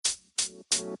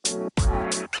What's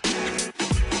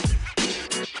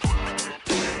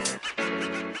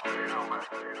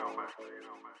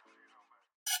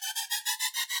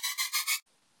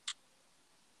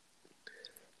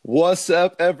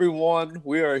up, everyone?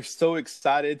 We are so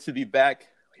excited to be back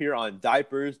here on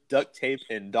Diapers, Duct Tape,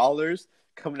 and Dollars,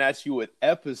 coming at you with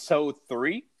episode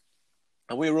 3.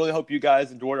 And we really hope you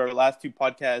guys enjoyed our last 2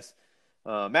 podcasts.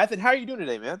 Matthew, how are you doing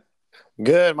today, man?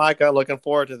 Good, Micah. Looking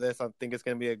forward to this. I think it's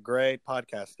going to be a great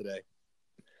podcast today.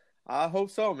 I hope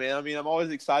so, man. I mean, I'm always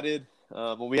excited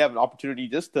when we have an opportunity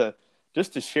just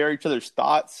to share each other's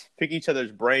thoughts, pick each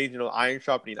other's brains, iron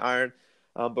sharpening iron.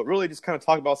 But really just kind of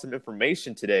talk about some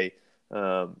information today.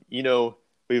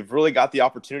 We've really got the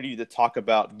opportunity to talk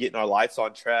about getting our lives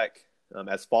on track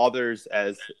as fathers,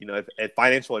 as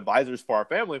financial advisors for our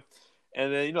family.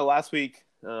 And then, last week,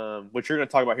 which you're going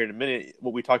to talk about here in a minute,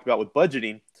 what we talked about with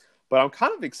budgeting. But I'm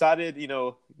kind of excited,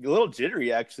 a little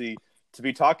jittery actually, to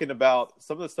be talking about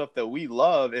some of the stuff that we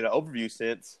love in an overview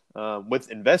sense with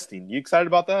investing. You excited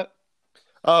about that?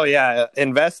 Oh, yeah.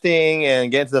 Investing and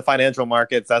getting to the financial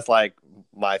markets, that's like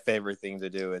my favorite thing to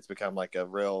do. It's become like a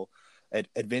real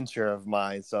adventure of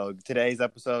mine. So today's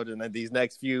episode and then these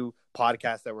next few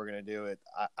podcasts that we're going to do,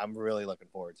 I'm really looking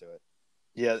forward to it.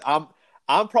 Yeah,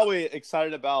 I'm probably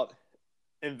excited about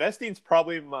investing. Is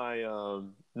probably my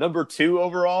number 2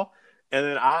 overall. And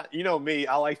then I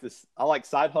like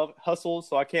side hustles.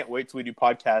 So I can't wait till we do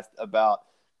podcasts about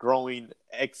growing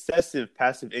excessive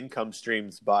passive income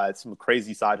streams by some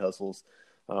crazy side hustles.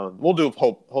 We'll do a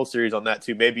whole series on that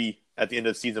too, maybe at the end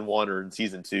of season 1 or in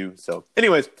season 2. So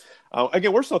anyways,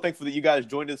 again, we're so thankful that you guys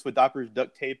joined us with Diapers,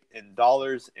 Duct Tape, and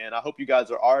Dollars. And I hope you guys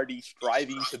are already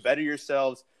striving to better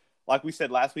yourselves. Like we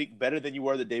said last week, better than you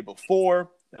were the day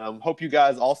before. Hope you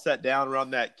guys all sat down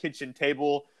around that kitchen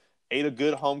table, ate a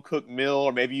good home-cooked meal,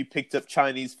 or maybe you picked up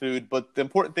Chinese food. But the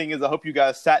important thing is I hope you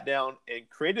guys sat down and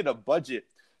created a budget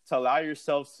to allow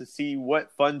yourselves to see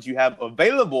what funds you have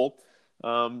available,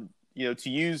 to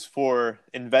use for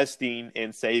investing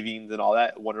and savings and all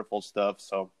that wonderful stuff.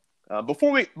 So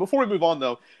before we move on,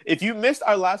 though, if you missed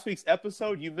our last week's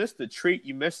episode, you missed a treat.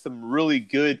 You missed some really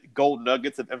good gold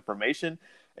nuggets of information.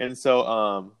 And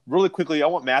so really quickly, I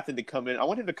want Matthew to come in. I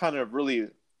want him to kind of really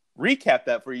recap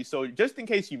that for you. So just in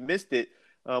case you missed it,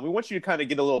 we want you to kind of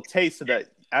get a little taste so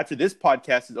that after this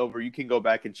podcast is over, you can go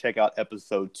back and check out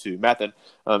episode 2. Matthew,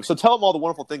 so tell them all the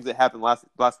wonderful things that happened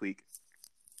last week.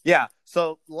 Yeah.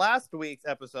 So last week's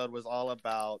episode was all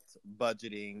about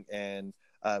budgeting and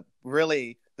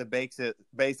really the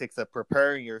basics of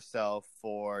preparing yourself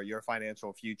for your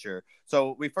financial future.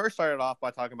 So we first started off by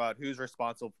talking about who's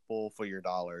responsible for your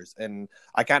dollars. And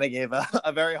I kind of gave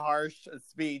a very harsh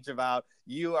speech about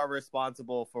you are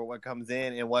responsible for what comes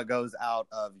in and what goes out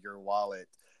of your wallet.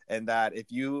 And that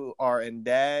if you are in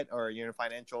debt or you're in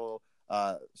financial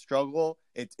struggle,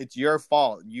 it's your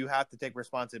fault. You have to take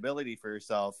responsibility for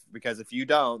yourself, because if you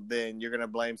don't, then you're going to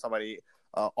blame somebody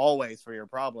always for your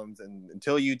problems. And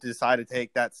until you decide to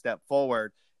take that step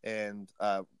forward and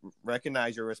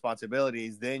recognize your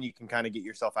responsibilities, then you can kind of get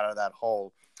yourself out of that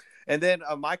hole. And then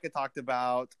Micah talked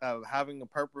about having a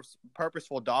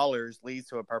purposeful dollars leads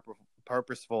to a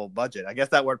purposeful budget. I guess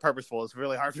that word purposeful is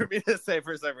really hard for me to say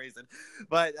for some reason.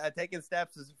 But taking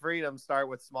steps to freedom, start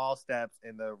with small steps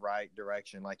in the right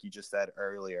direction, like you just said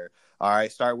earlier. All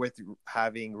right, start with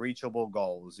having reachable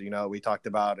goals. We talked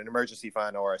about an emergency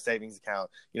fund or a savings account.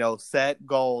 Set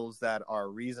goals that are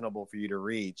reasonable for you to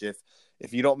reach.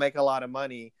 If you don't make a lot of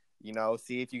money,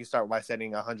 see if you can start by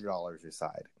setting $100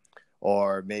 aside.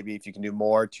 Or maybe if you can do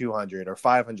more, 200 or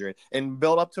 500, and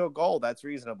build up to a goal that's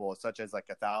reasonable, such as like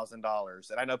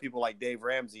 $1,000. And I know people like Dave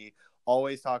Ramsey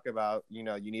always talk about, you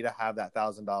need to have that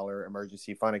 $1,000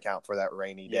 emergency fund account for that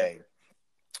rainy day.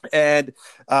 And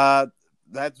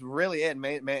that's really it.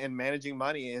 And managing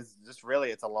money is just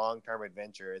really, it's a long-term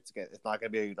adventure. It's not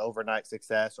going to be an overnight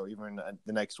success or even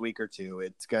the next week or two.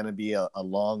 It's going to be a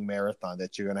long marathon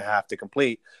that you're going to have to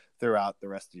complete throughout the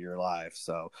rest of your life.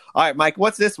 So, all right, Mike,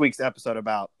 what's this week's episode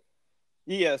about?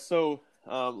 Yeah, so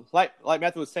like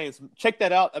Matthew was saying, check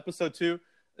that out, episode 2.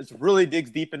 It really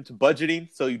digs deep into budgeting,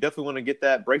 so you definitely want to get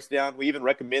that, breaks down. We even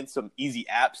recommend some easy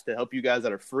apps to help you guys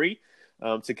that are free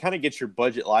to kind of get your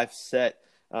budget life set.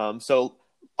 So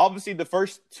obviously the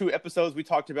first 2 episodes, we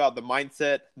talked about the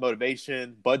mindset,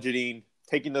 motivation, budgeting,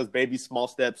 taking those baby small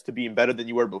steps to being better than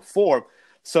you were before.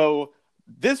 So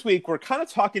this week, we're kind of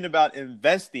talking about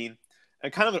investing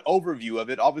and kind of an overview of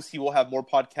it. Obviously, we'll have more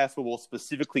podcasts where we'll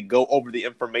specifically go over the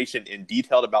information in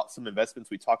detail about some investments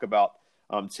we talk about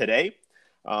today.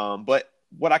 But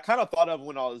what I kind of thought of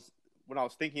when I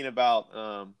was thinking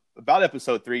about about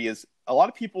episode 3 is a lot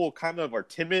of people kind of are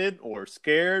timid or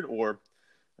scared or,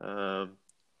 or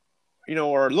a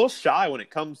little shy when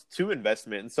it comes to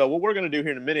investment. And so what we're going to do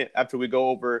here in a minute after we go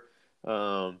over,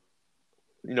 the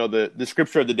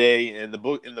scripture of the day and the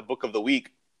book of the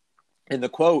week and the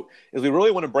quote is we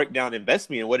really want to break down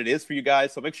investment and what it is for you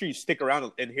guys. So make sure you stick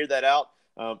around and hear that out.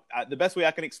 The best way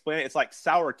I can explain it, it's like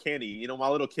sour candy. My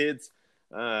little kids,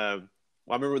 I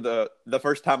remember the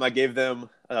first time I gave them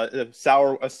a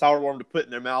sour worm to put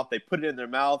in their mouth. They put it in their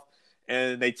mouth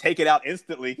and they take it out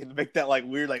instantly and make that like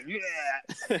weird, like,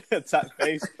 yeah, it's that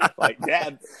face. Like,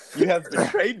 Dad, you have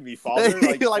betrayed me, Father.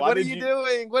 Like what are you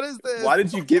doing? What is this? Why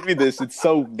did you give me this? It's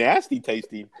so nasty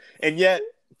tasting. And yet,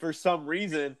 for some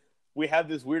reason, we have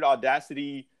this weird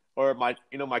audacity, or my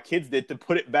kids did, to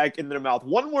put it back in their mouth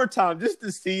one more time just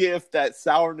to see if that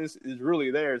sourness is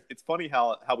really there. It's funny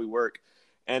how we work.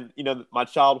 And, my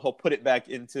child will put it back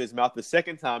into his mouth the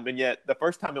second time. And yet the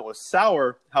first time it was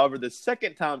sour. However, the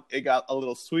second time it got a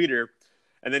little sweeter.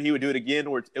 And then he would do it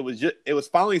again where it was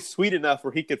finally sweet enough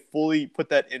where he could fully put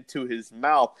that into his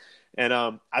mouth. And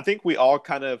I think we all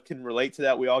kind of can relate to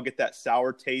that. We all get that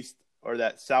sour taste or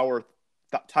that sour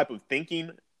type of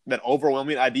thinking, that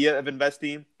overwhelming idea of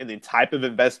investing and the type of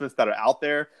investments that are out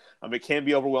there. It can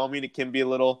be overwhelming. It can be a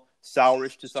little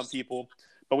sourish to some people.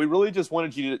 But we really just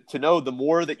wanted you to know the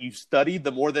more that you study,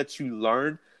 the more that you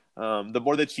learn, the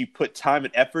more that you put time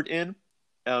and effort in,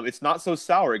 it's not so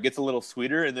sour. It gets a little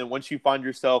sweeter. And then once you find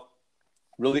yourself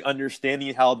really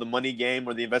understanding how the money game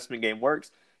or the investment game works,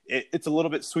 it's a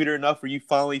little bit sweeter enough where you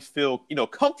finally feel,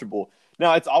 comfortable.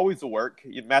 Now, it's always a work.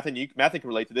 Matt can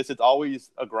relate to this. It's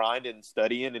always a grind and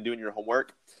studying and doing your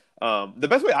homework. The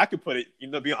best way I could put it,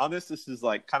 to be honest, this is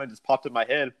like kind of just popped in my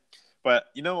head. But,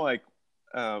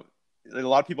 a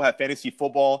lot of people have fantasy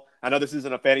football. I know this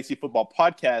isn't a fantasy football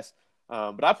podcast,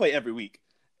 but I play every week.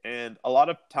 And a lot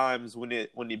of times when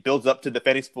it builds up to the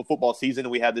fantasy football season,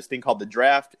 we have this thing called the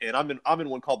draft, and I'm in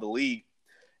one called the league.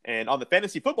 And on the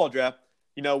fantasy football draft,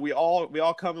 we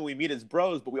all come and we meet as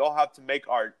bros, but we all have to make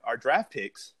our draft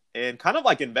picks. And kind of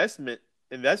like investing,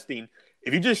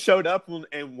 if you just showed up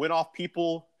and went off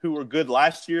people who were good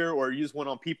last year, or you just went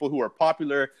on people who are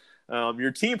popular,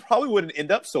 your team probably wouldn't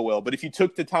end up so well. But if you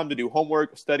took the time to do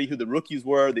homework, study who the rookies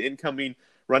were, the incoming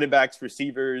running backs,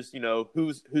 receivers,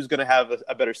 who's going to have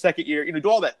a better second year, do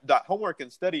all that homework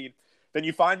and studying, then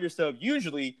you find yourself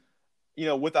usually,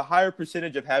 with a higher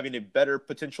percentage of having a better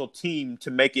potential team to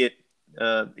make it,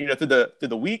 through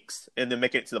the weeks and then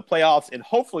make it to the playoffs and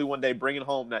hopefully one day bringing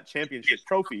home that championship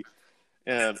trophy.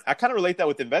 And I kind of relate that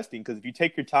with investing, because if you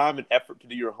take your time and effort to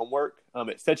do your homework,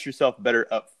 it sets yourself better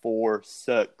up for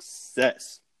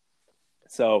success.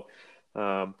 So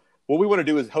what we want to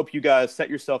do is help you guys set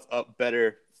yourself up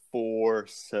better for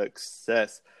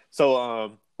success.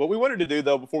 So what we wanted to do,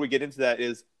 though, before we get into that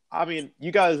is,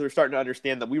 you guys are starting to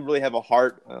understand that we really have a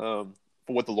heart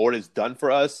for what the Lord has done for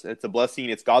us. It's a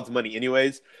blessing. It's God's money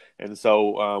anyways. And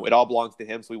so it all belongs to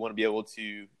him. So we want to be able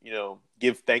to,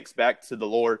 give thanks back to the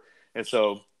Lord. And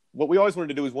so what we always wanted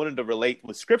to do is wanted to relate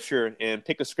with Scripture and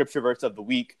pick a Scripture verse of the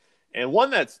week. And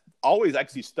one that's always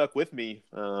actually stuck with me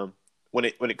when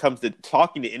it comes to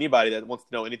talking to anybody that wants to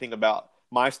know anything about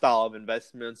my style of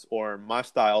investments or my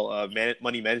style of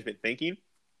money management thinking.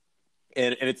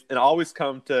 And it always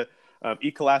come to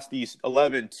Ecclesiastes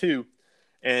 11:2.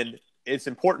 And it's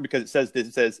important because it says this.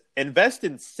 It says, invest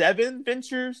in 7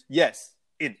 ventures, yes,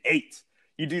 in 8.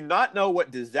 You do not know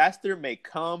what disaster may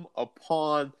come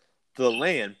upon the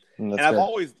land. And I've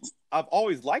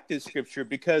always liked this scripture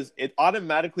because it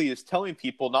automatically is telling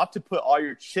people not to put all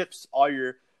your chips, all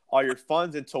your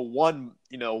funds into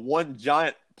one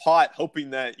giant pot,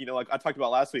 hoping that, like I talked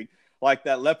about last week, like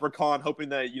that leprechaun, hoping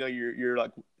that,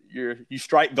 you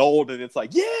strike gold and it's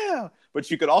like, yeah,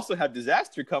 but you could also have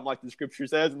disaster come, like the scripture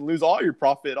says, and lose all your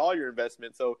profit, all your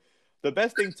investment. So the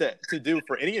best thing to do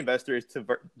for any investor is to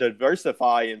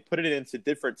diversify and put it into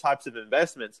different types of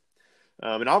investments.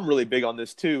 And I'm really big on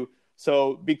this too.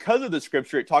 So because of the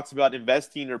scripture, it talks about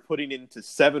investing or putting into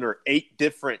 7 or 8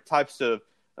 different types of,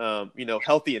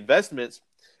 healthy investments.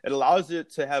 It allows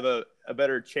it to have a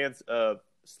better chance of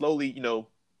slowly,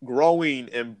 growing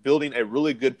and building a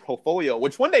really good portfolio,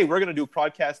 which one day we're going to do a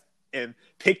podcast and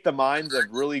pick the minds of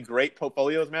really great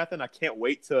portfolios, Matthew. I can't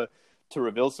wait to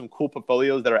reveal some cool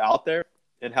portfolios that are out there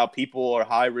and how people are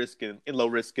high risk and low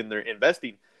risk in their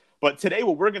investing. But today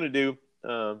what we're going to do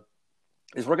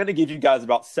is we're going to give you guys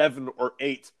about 7 or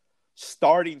 8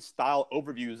 starting style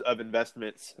overviews of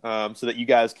investments so that you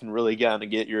guys can really kind of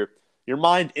get your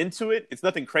mind into it. It's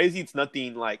nothing crazy. It's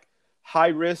nothing like high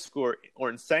risk or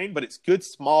insane, but it's good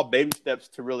small baby steps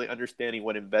to really understanding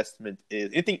what investment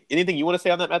is. Anything you want to say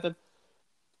on that, method?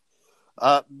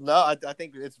 No, I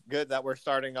think it's good that we're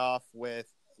starting off with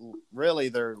really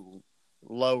their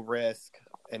low risk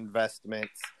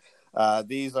investments.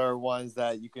 These are ones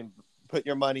that you can put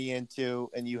your money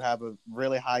into, and you have a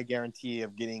really high guarantee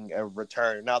of getting a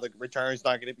return. Now, the return's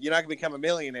you're not going to become a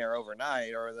millionaire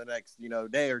overnight or the next,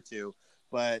 day or two,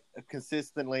 but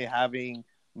consistently having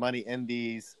money in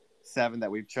these 7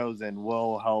 that we've chosen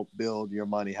will help build your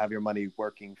money, have your money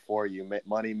working for you,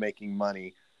 money making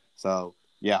money. So,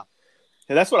 yeah.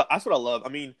 And that's what I love. I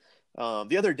mean,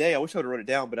 the other day, I wish I would have wrote it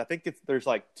down, but I think there's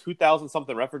like 2,000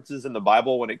 something references in the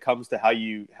Bible when it comes to how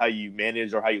you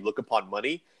manage or how you look upon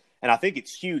money. And I think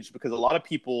it's huge because a lot of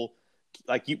people,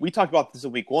 we talked about this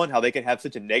in week 1, how they can have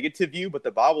such a negative view, but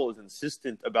the Bible is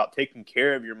insistent about taking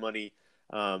care of your money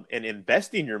and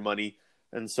investing your money.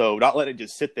 And so not letting it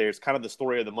just sit there. It's kind of the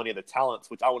story of the money and the talents,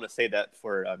 which I want to say that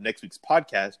for next week's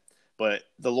podcast. But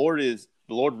the Lord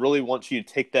really wants you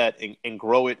to take that and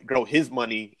grow his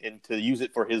money and to use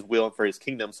it for his will and for his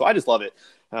kingdom. So I just love it.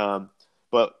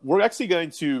 But we're actually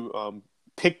going to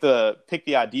pick the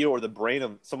idea or the brain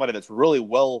of somebody that's really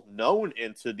well known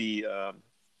into the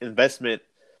investment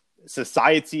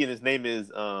society, and his name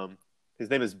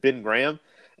is Ben Graham.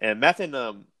 And Matthew,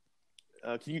 can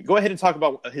you go ahead and talk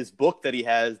about his book that he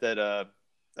has that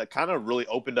kind of really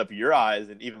opened up your eyes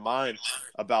and even mine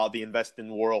about the investing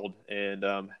world and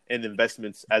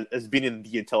investments as being in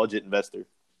the intelligent investor?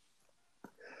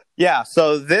 Yeah.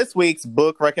 So this week's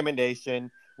book recommendation,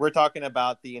 we're talking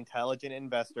about The Intelligent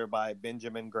Investor by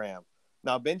Benjamin Graham.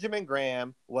 Now, Benjamin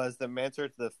Graham was the mentor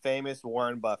to the famous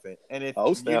Warren Buffett. And if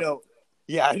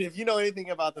if you know anything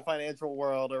about the financial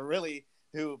world or really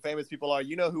who famous people are,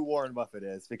 you know who Warren Buffett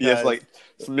is. Because it's like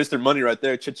some Mr. Money right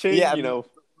there. Cha-ching, yeah,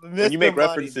 when you make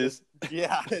references.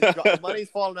 Money's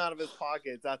falling out of his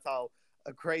pockets. That's how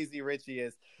crazy rich he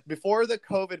is. Before the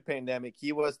COVID pandemic,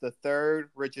 he was the 3rd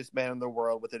richest man in the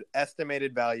world with an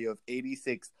estimated value of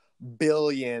 $86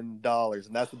 billion. And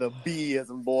that's with a B as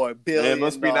in boy, billion. Man, it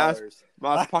must be nice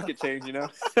pocket change, Yeah.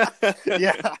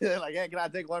 Like, hey, can I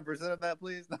take 1% of that,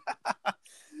 please?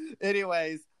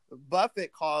 Anyways,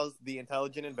 Buffett calls The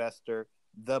Intelligent Investor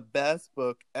the best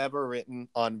book ever written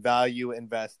on value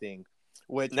investing.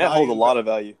 Which that holds a lot of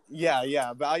value.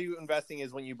 Yeah. Value investing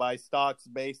is when you buy stocks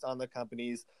based on the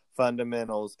company's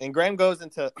fundamentals. And Graham goes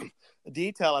into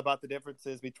detail about the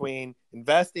differences between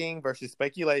investing versus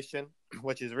speculation,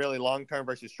 which is really long-term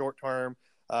versus short-term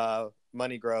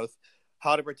money growth,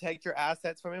 how to protect your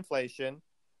assets from inflation,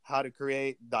 how to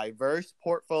create diverse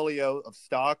portfolio of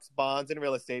stocks, bonds, and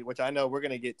real estate, which I know we're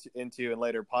going to get into in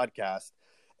later podcasts,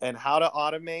 and how to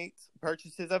automate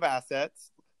purchases of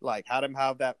assets, like how to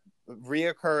have that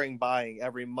reoccurring buying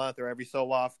every month or every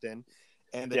so often.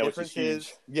 And the difference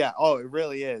is it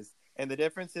really is. And the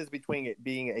difference is between it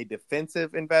being a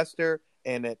defensive investor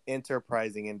and an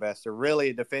enterprising investor.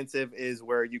 Really, defensive is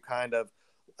where you kind of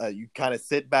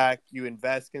sit back, you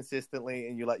invest consistently,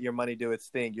 and you let your money do its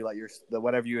thing. You let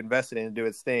whatever you invested in do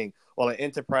its thing. While an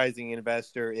enterprising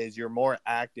investor is you're more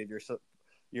active.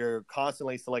 You're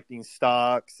constantly selecting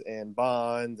stocks and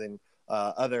bonds and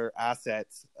other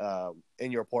assets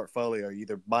in your portfolio,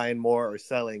 either buying more or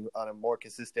selling on a more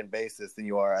consistent basis than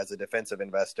you are as a defensive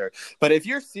investor. But if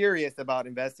you're serious about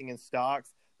investing in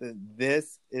stocks, then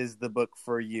this is the book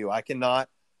for you. I cannot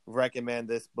recommend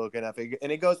this book enough.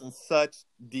 And it goes in such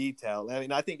detail. I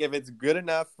mean, I think if it's good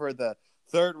enough for the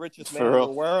 3rd richest man in the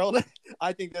world,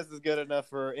 I think this is good enough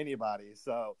for anybody.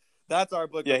 So that's our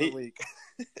book of the week.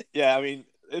 Yeah, I mean,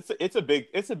 it's a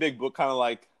big book, kind of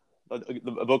like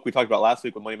a book we talked about last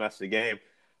week with Money Master the Game,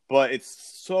 but it's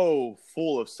so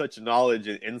full of such knowledge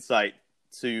and insight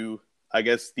to, I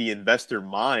guess, the investor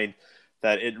mind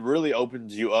that it really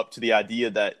opens you up to the idea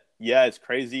that, yeah, it's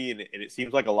crazy and it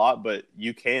seems like a lot, but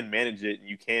you can manage it and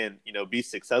you can, be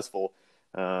successful.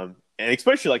 And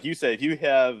especially like you said, if you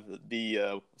have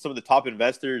some of the top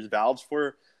investors vouch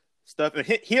for stuff, and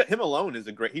him alone he's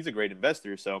a great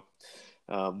investor. So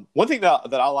one thing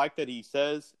that I like that he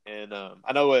says, and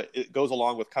I know it goes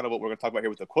along with kind of what we're going to talk about here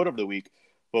with the quote of the week,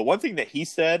 but one thing that he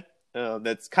said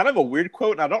that's kind of a weird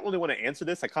quote, and I don't really want to answer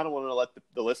this. I kind of want to let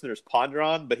the listeners ponder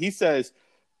on, but he says,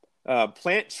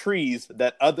 plant trees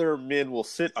that other men will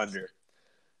sit under.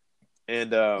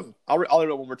 And I'll read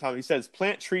it one more time. He says,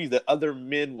 plant trees that other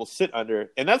men will sit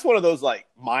under. And that's one of those like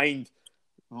mind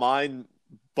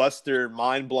buster,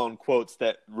 mind blown quotes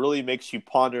that really makes you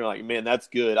ponder, like, man, that's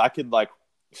good. I could like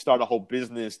start a whole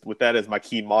business with that as my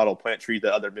key model, plant trees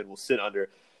that other men will sit under.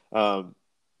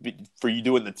 For you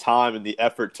doing the time and the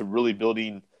effort to really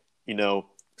building,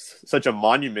 such a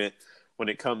monument when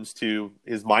it comes to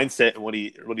his mindset and what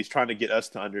he's trying to get us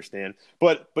to understand.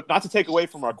 But not to take away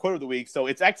from our quote of the week. So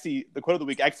it's actually, the quote of the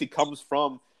week actually comes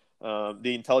from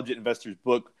the Intelligent Investor's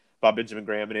book by Benjamin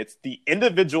Graham, and it's: the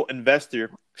individual investor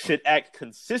should act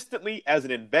consistently as an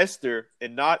investor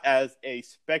and not as a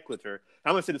speculator.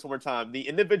 I'm going to say this one more time. The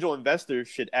individual investor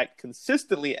should act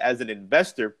consistently as an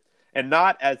investor and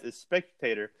not as a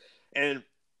spectator. And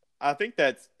I think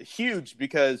that's huge,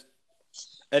 because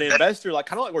an investor, like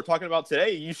kind of like we're talking about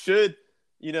today, you should,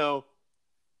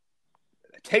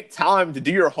 take time to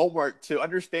do your homework, to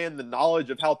understand the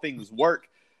knowledge of how things work.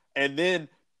 And then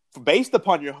based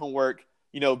upon your homework,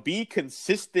 be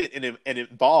consistent and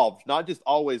involved, not just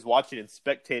always watching and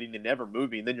spectating and never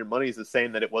moving. Then your money is the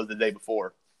same that it was the day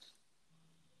before.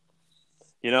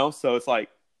 So it's like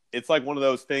one of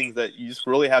those things that you just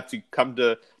really have to come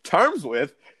to terms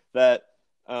with, that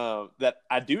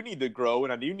I do need to grow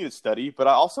and I do need to study, but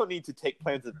I also need to take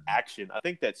plans of action. I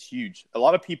think that's huge. A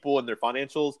lot of people in their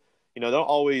financials, don't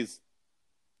always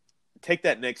take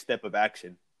that next step of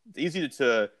action. It's easy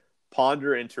to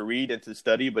ponder and to read and to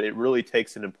study, but it really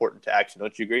takes an important to action.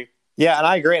 Don't you agree? Yeah, and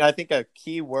I agree. And I think a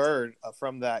key word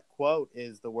from that quote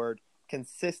is the word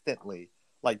consistently.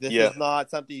 Like, this is not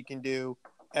something you can do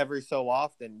every so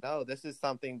often. No, this is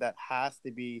something that has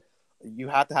to be, you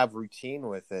have to have routine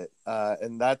with it.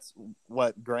 And that's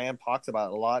what Graham talks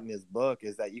about a lot in his book,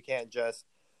 is that you can't just,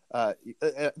 let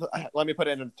me put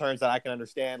it in terms that I can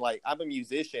understand. Like, I'm a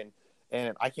musician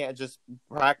and I can't just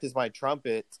practice my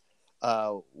trumpet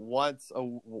once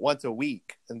a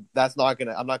week, and I'm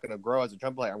not gonna grow as a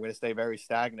trumpet player. I'm gonna stay very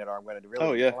stagnant, or I'm gonna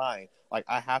really decline. Like,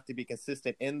 I have to be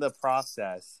consistent in the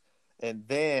process, and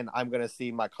then I'm gonna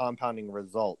see my compounding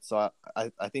results. So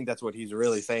I think that's what he's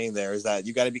really saying there, is that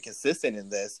you got to be consistent in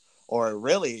this, or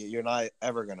really you're not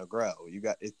ever gonna grow. You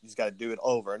just got to do it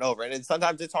over and over, and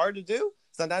sometimes it's hard to do.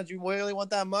 Sometimes you really want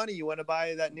that money, you want to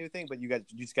buy that new thing, but you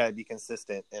just got to be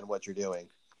consistent in what you're doing.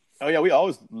 Oh, yeah, we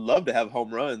always love to have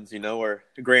home runs, or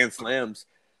grand slams,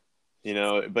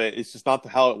 but it's just not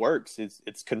how it works.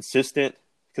 It's consistent,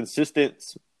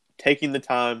 taking the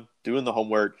time, doing the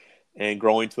homework, and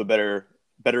growing to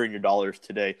bettering your dollars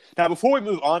today. Now, before we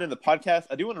move on in the podcast,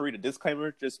 I do want to read a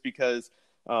disclaimer, just because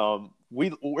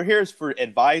we're here for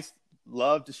advice,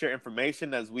 love to share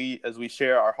information as we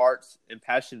share our hearts and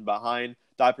passion behind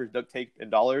diapers, duct tape, and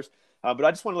dollars. But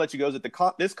I just want to let you know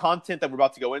that this content that we're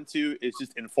about to go into is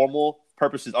just informal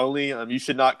purposes only. You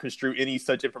should not construe any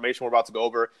such information we're about to go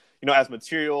over, as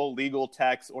material, legal,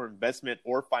 tax, or investment,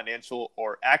 or financial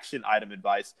or action item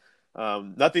advice.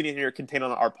 Nothing in here contained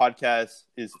on our podcast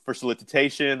is for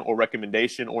solicitation or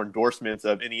recommendation or endorsements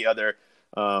of any other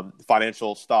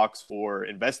financial stocks or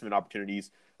investment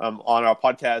opportunities. On our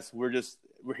podcast,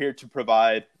 we're here to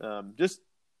provide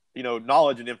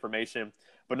knowledge and information,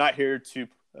 but not here to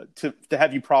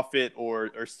have you profit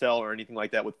or sell or anything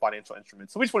like that with financial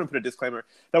instruments. So we just want to put a disclaimer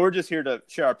that we're just here to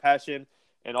share our passion,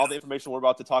 and all the information we're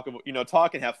about to talk about,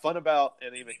 talk and have fun about,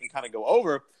 and even kind of go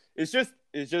over. It's just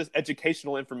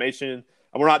educational information,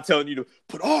 and we're not telling you to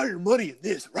put all your money in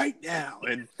this right now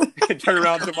and turn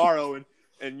around tomorrow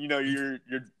and you're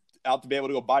out to be able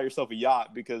to go buy yourself a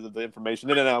yacht because of the information.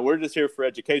 No. We're just here for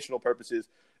educational purposes.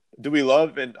 Do we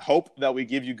love and hope that we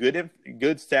give you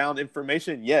good sound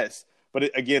information? Yes.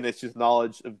 But again, it's just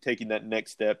knowledge of taking that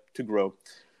next step to grow.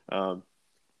 So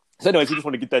anyways, you just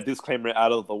want to get that disclaimer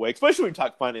out of the way, especially when you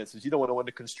talk finances. You don't want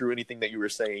to construe anything that you were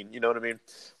saying, you know what I mean?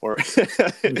 Or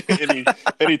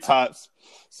any types.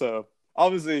 So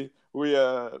obviously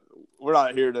we're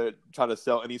not here to try to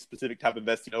sell any specific type of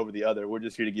investing over the other. We're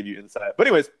just here to give you insight. But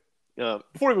anyways,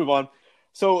 before we move on,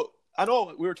 so I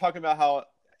know we were talking about how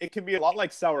it can be a lot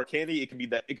like sour candy. It can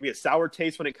be a sour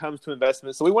taste when it comes to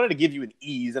investments. So we wanted to give you an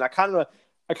ease, and I kind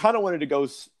of wanted to go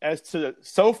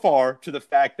so far to the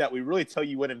fact that we really tell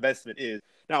you what investment is.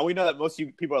 Now, we know that most of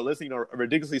you people are listening are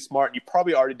ridiculously smart, and you've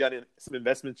probably already done some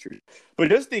investments. But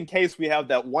just in case we have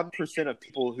that 1% of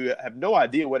people who have no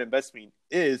idea what investing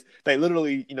is, they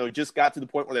literally, just got to the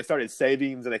point where they started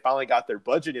savings and they finally got their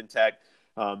budget intact.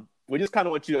 We just kind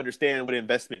of want you to understand what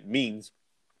investment means.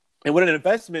 And what an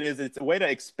investment is, it's a way to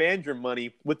expand your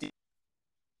money with the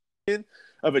intention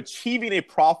of achieving a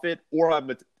profit or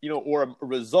a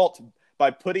result by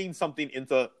putting something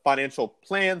into financial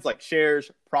plans like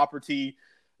shares, property,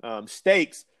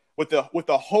 stakes, with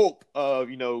the hope of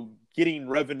getting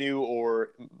revenue or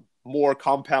more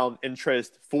compound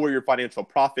interest for your financial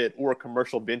profit or a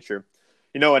commercial venture.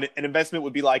 An investment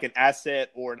would be like an asset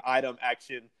or an item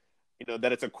action,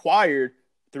 that it's acquired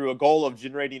through a goal of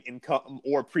generating income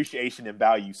or appreciation in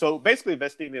value. So basically,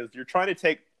 investing is you're trying to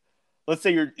take let's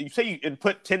say you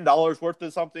input $10 worth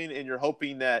of something, and you're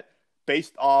hoping that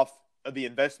based off of the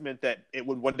investment that it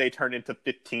would one day turn into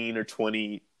 15 or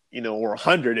 20, or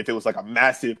 100 if it was like a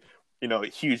massive,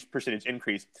 huge percentage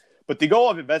increase. But the goal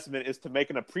of investment is to make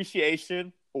an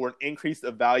appreciation or an increase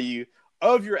of value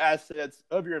of your assets,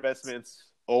 of your investments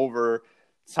over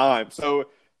time. So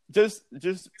just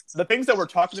the things that we're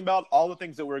talking about, all the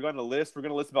things that we're going to list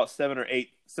about 7 or 8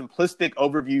 simplistic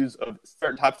overviews of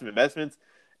certain types of investments.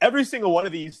 Every single one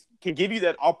of these can give you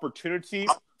that opportunity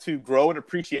to grow in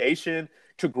appreciation,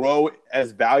 to grow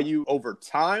as value over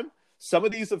time. Some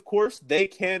of these, of course, they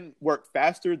can work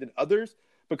faster than others,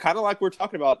 but kind of like we're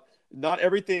talking about, not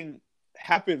everything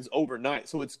happens overnight.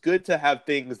 So it's good to have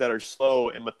things that are slow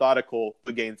and methodical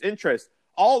but gains interest,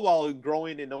 all while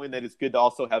growing and knowing that it's good to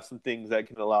also have some things that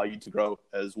can allow you to grow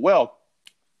as well.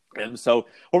 And so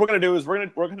what we're going to do is we're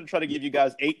going to try to give you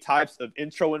guys 8 types of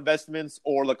intro investments,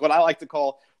 or like what I like to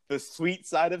call the sweet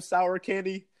side of sour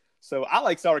candy. So I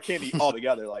like sour candy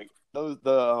altogether. Like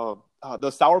the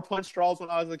Sour Punch straws when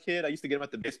I was a kid, I used to get them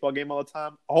at the baseball game all the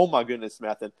time. Oh my goodness,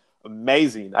 Matthew.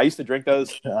 Amazing. I used to drink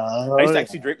those. I used to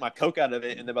actually drink my Coke out of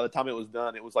it, and then by the time it was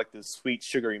done, it was like this sweet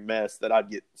sugary mess that I'd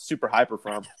get super hyper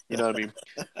from. You know what I mean?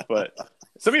 But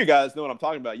some of you guys know what I'm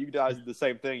talking about. You guys did the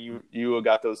same thing. You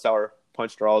got those Sour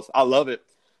Punch straws. I love it.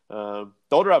 The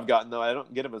older I've gotten, though, I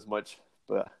don't get them as much,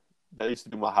 but that used to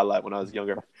be my highlight when I was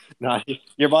younger. No,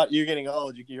 you're getting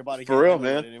old. Your body for real, can't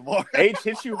man. Anymore. Age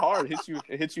hits you hard.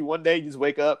 It hits you one day. You just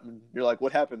wake up and you're like,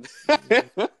 "What happened?"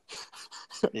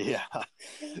 Yeah. All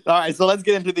right. So let's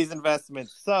get into these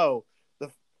investments. So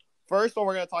the first one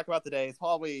we're going to talk about today is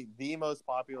probably the most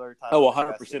popular type. Oh,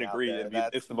 100% agree. I mean,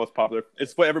 it's the most popular.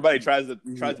 It's what everybody tries to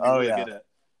be really good at.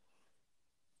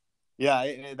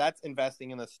 Yeah, that's investing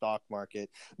in the stock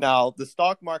market. Now, the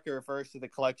stock market refers to the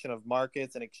collection of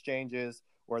markets and exchanges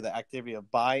where the activity of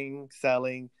buying,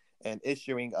 selling, and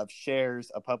issuing of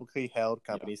shares of publicly held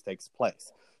companies takes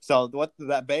place. So what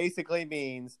that basically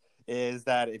means is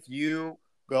that if you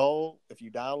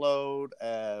download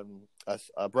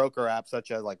a broker app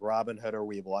such as like Robinhood or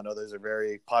Webull, I know those are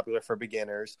very popular for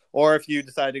beginners, or if you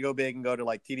decide to go big and go to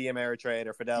like TD Ameritrade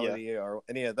or Fidelity or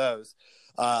any of those,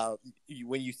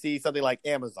 when you see something like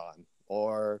Amazon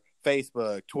or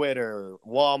Facebook, Twitter,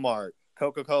 Walmart,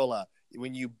 Coca-Cola,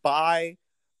 when you buy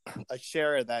a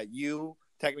share that you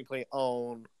technically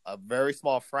own a very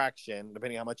small fraction,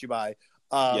 depending on how much you buy,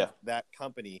 of that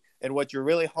company. And what you're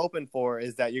really hoping for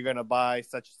is that you're going to buy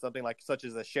such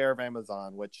as a share of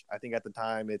Amazon, which I think at the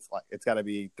time it's got to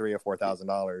be $3,000 or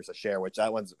 $4,000 a share, which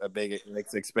that one's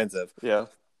it's expensive. Yeah.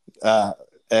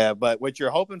 But what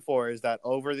you're hoping for is that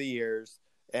over the years,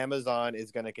 Amazon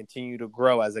is going to continue to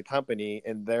grow as a company,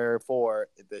 and therefore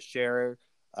the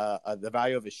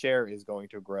value of a share is going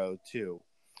to grow too.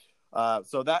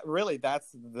 So that's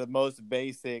the most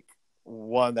basic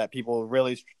one that people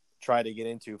really try to get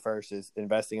into first, is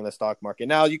investing in the stock market.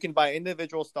 Now you can buy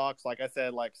individual stocks, like I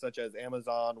said, such as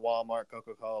Amazon, Walmart,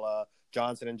 Coca-Cola,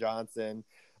 Johnson & Johnson.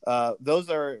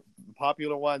 Those are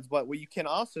popular ones, but what you can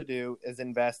also do is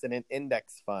invest in an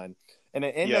index fund. And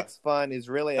an index fund is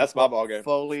really a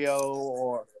portfolio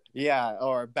or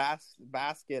a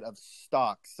basket of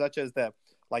stocks, such as the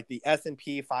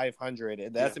S&P 500.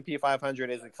 And the S&P 500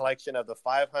 is a collection of the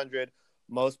 500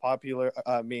 most popular,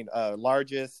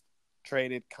 largest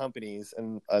traded companies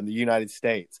in the United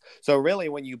States. So really,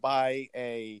 when you buy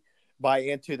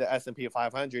into the S&P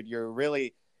 500, you're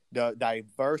really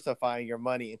diversifying your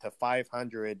money into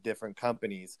 500 different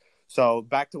companies. So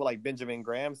back to what Benjamin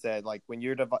Graham said, when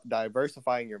you're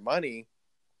diversifying your money,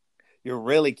 you're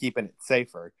really keeping it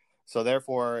safer. So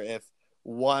therefore, if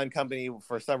one company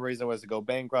for some reason was to go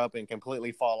bankrupt and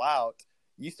completely fall out,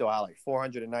 you still have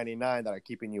 499 that are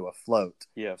keeping you afloat.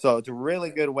 Yeah. So it's a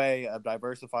really good way of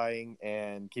diversifying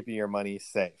and keeping your money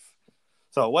safe.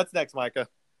 So what's next, Micah?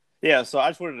 Yeah. So I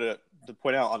just wanted to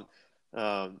point out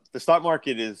on the stock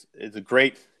market is a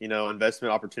great,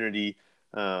 investment opportunity.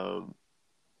 Kind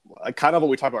of what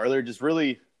we talked about earlier, just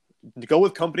really go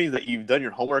with companies that you've done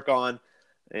your homework on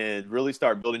and really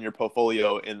start building your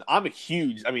portfolio. And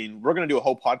we're going to do a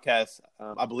whole podcast,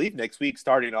 I believe next week,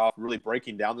 starting off really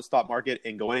breaking down the stock market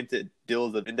and going into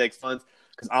deals of index funds,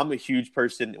 because I'm a huge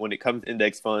person when it comes to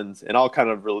index funds, and I'll kind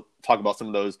of really talk about some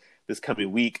of those this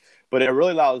coming week. But it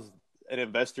really allows an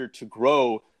investor to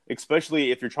grow,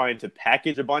 especially if you're trying to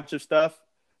package a bunch of stuff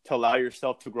to allow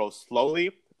yourself to grow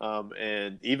slowly.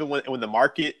 And even when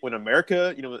America,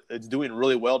 it's doing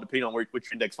really well, depending on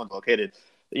which index fund is located,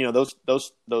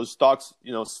 those stocks,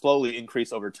 slowly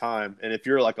increase over time. And if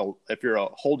you're a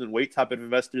hold and wait type of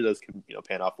investor, those can,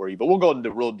 pan off for you. But we'll go into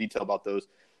real detail about those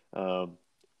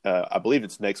I believe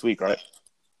it's next week, right?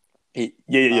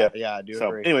 Yeah. Yeah, I do So,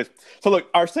 agree. anyways, so look,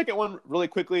 our second one, really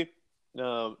quickly,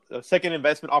 a second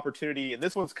investment opportunity, and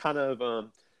this one's kind of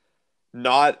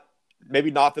not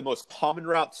maybe not the most common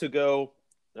route to go.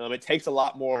 It takes a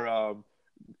lot more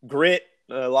grit,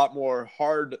 a lot more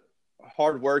hard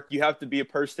work. You have to be a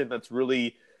person that's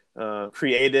really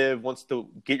creative, wants to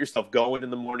get yourself going in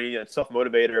the morning, a self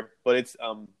motivator. But it's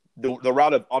the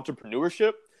route of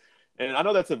entrepreneurship, and I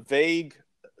know that's a vague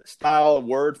style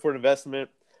word for an investment,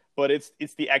 but it's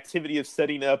the activity of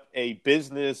setting up a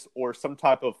business or some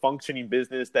type of functioning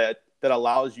business that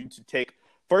allows you to take.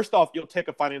 First off, you'll take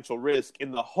a financial risk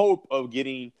in the hope of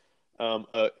getting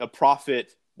a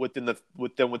profit with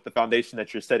the foundation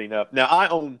that you're setting up. Now, I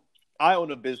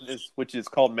own a business which is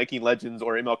called Making Legends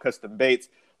or ML Custom Baits,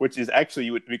 which is actually,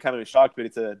 you would be kind of shocked, but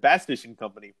it's a bass fishing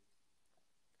company.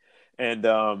 And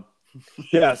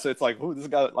yeah, so it's like, oh, this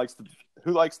guy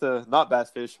who likes to not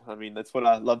bass fish? I mean, that's what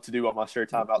I love to do on my spare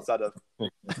time outside of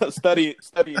studying,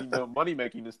 money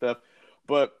making and stuff.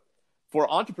 But for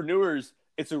entrepreneurs,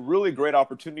 it's a really great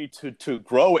opportunity to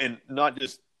grow, and not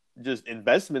just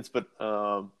investments, but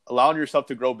allowing yourself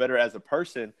to grow better as a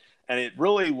person. And it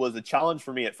really was a challenge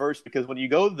for me at first, because when you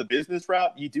go the business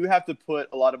route, you do have to put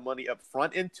a lot of money up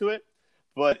front into it.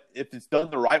 But if it's done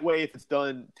the right way, if it's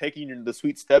done taking the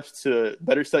sweet steps to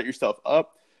better set yourself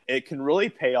up, it can really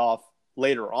pay off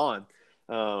later on.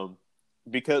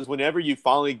 Because whenever you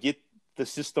finally get the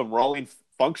system rolling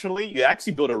functionally, you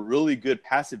actually build a really good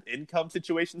passive income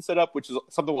situation set up, which is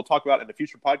something we'll talk about in a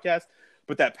future podcast.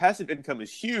 But that passive income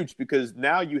is huge, because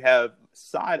now you have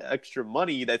side extra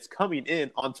money that's coming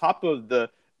in on top of the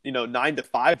 9 to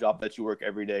 5 job that you work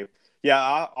every day. Yeah,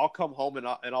 I'll come home and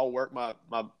I'll work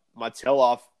my tail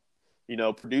off,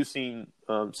 producing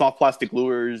soft plastic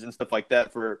lures and stuff like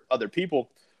that for other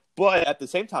people. But at the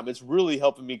same time, it's really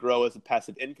helping me grow as a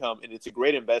passive income, and it's a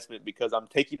great investment because I'm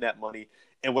taking that money,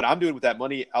 and what I'm doing with that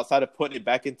money outside of putting it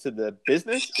back into the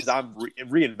business is I'm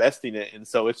reinvesting it, and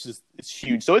so it's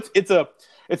huge. So it's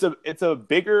a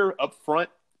bigger upfront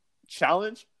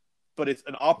challenge, but it's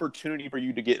an opportunity for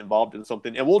you to get involved in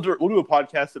something. And we'll do a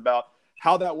podcast about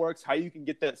how that works, how you can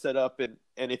get that set up, and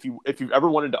if you've ever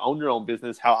wanted to own your own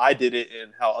business, how I did it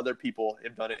and how other people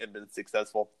have done it and been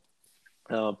successful.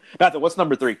 Matthew, what's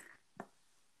number 3?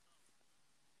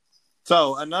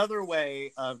 So another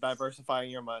way of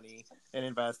diversifying your money and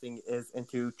investing is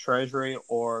into treasury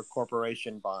or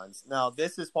corporation bonds. Now,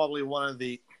 this is probably one of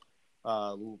the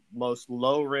most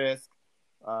low risk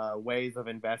ways of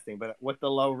investing, but with the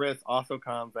low risk also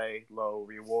comes a low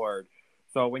reward.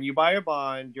 So when you buy a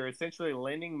bond, you're essentially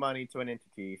lending money to an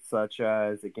entity, such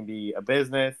as it can be a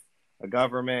business, a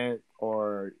government,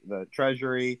 or the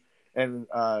treasury. And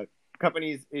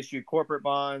companies issue corporate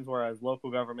bonds, whereas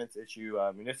local governments issue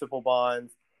municipal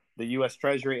bonds. The U.S.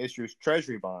 Treasury issues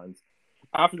treasury bonds.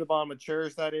 After the bond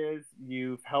matures, that is,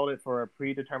 you've held it for a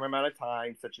predetermined amount of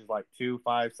time, such as like 2,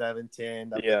 5, 7,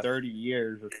 10, up to 30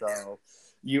 years or so.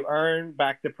 You earn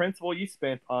back the principal you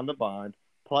spent on the bond,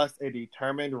 plus a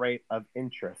determined rate of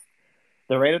interest.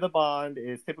 The rate of the bond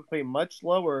is typically much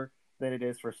lower than it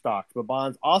is for stocks, but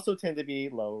bonds also tend to be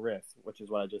low risk, which is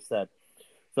what I just said.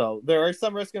 So there is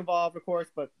some risk involved, of course,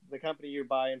 but the company you're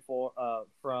buying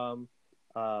from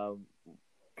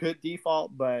could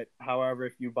default. But however,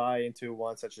 if you buy into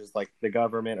one such as like the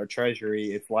government or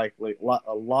treasury, it's likely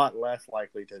a lot less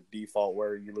likely to default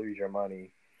where you lose your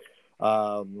money.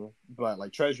 But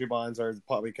like treasury bonds are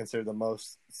probably considered the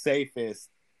most safest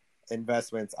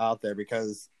investments out there,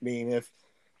 because if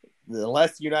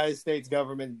unless the United States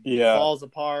government falls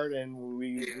apart and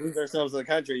we lose ourselves as a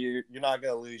country, you're not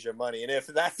going to lose your money. And if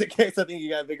that's the case, I think you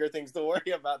got bigger things to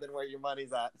worry about than where your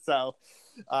money's at. So,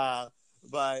 I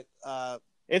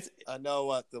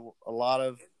know a lot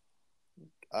of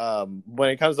when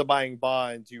it comes to buying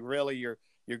bonds, you're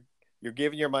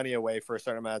giving your money away for a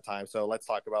certain amount of time. So let's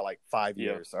talk about like 5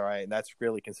 years, all right? And that's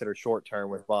really considered short term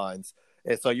with bonds.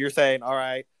 And so you're saying, all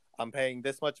right, I'm paying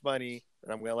this much money,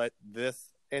 and I'm going to let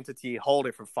this entity hold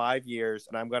it for 5 years,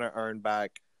 and I'm going to earn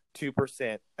back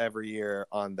 2% every year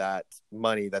on that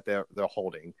money that they're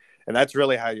holding. And that's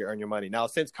really how you earn your money. Now,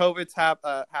 since COVID's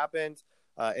happened,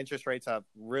 interest rates have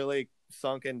really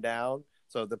sunken down.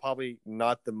 So they're probably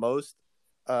not the most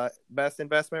best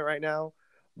investment right now,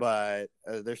 but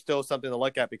there's still something to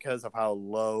look at because of how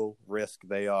low risk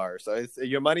they are. So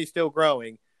your money's still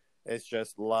growing. It's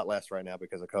just a lot less right now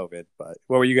because of COVID. But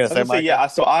what were you going to say, Mike? Yeah,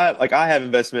 so I have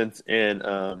investments in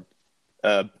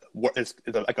it's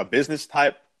like a business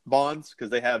type bonds,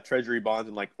 because they have treasury bonds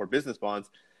and or business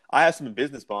bonds. I have some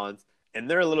business bonds, and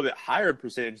they're a little bit higher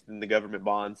percentage than the government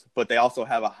bonds, but they also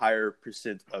have a higher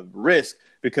percent of risk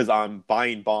because I'm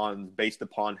buying bonds based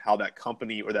upon how that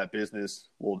company or that business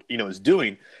is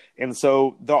doing. And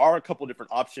so there are a couple of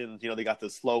different options. They got the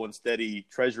slow and steady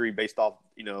treasury based off,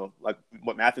 like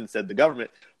what Mathen said, the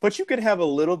government, but you could have a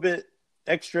little bit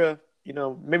extra,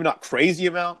 maybe not crazy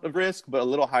amount of risk, but a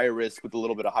little higher risk with a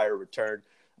little bit of higher return.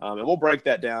 And we'll break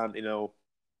that down,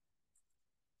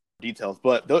 details,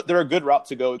 but they're a good route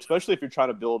to go, especially if you're trying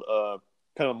to build a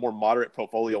kind of more moderate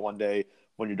portfolio one day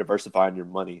when you're diversifying your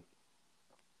money.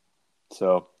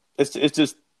 So it's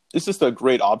just a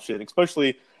great option,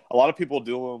 especially a lot of people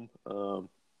do them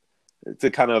to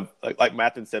kind of like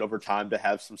Mathen said, over time to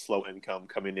have some slow income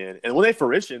coming in, and when they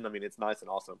fruition, I mean, it's nice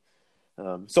and awesome.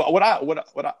 So what I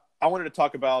wanted to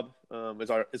talk about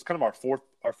is kind of our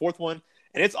fourth one,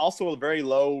 and it's also a very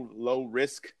low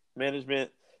risk management.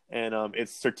 And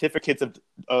it's certificates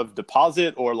of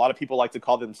deposit, or a lot of people like to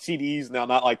call them CDs. Now,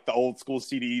 not like the old school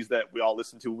CDs that we all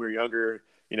listened to when we were younger.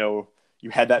 You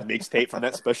had that mixtape from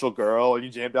that special girl, and you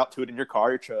jammed out to it in your car,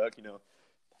 your truck. You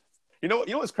know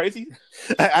what's crazy?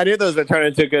 I knew those would turn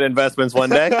into good investments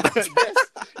one day. Yes.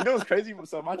 You know what's crazy?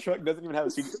 So my truck doesn't even have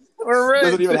a CD.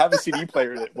 Doesn't even have a CD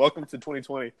player in it. Welcome to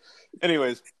 2020.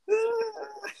 Anyways,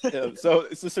 so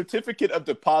it's a certificate of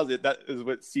deposit. That is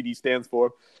what CD stands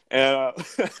for. And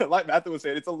like Matthew was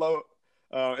saying, it's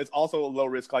also a low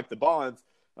risk like the bonds.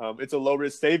 It's a low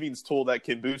risk savings tool that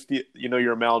can boost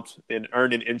your amount and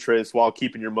earn an interest while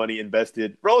keeping your money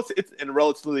invested in a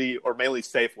relatively or mainly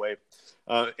safe way.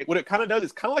 What it kind of does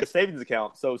is kind of like a savings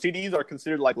account. So CDs are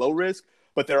considered like low risk,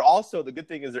 but they're also, the good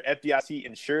thing is they're FDIC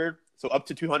insured, so up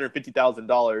to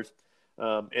 $250,000,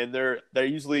 and they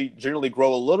usually generally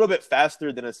grow a little bit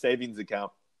faster than a savings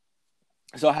account.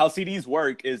 So how CDs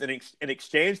work is in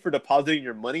exchange for depositing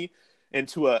your money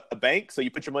into a bank. So you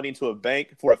put your money into a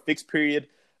bank for a fixed period,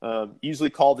 usually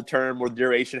called the term or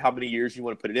duration, how many years you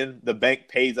want to put it in. The bank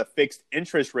pays a fixed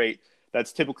interest rate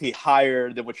that's typically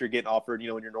higher than what you're getting offered, in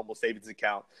your normal savings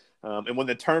account. And when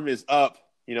the term is up,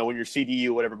 when your CD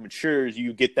or whatever matures,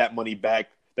 you get that money back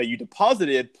that you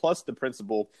deposited plus the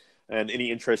principal and any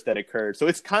interest that occurred. So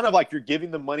it's kind of like you're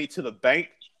giving the money to the bank,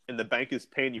 and the bank is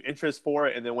paying you interest for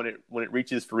it. And then when it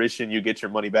reaches fruition, you get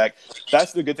your money back.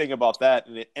 That's the good thing about that.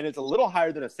 And it's a little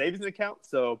higher than a savings account.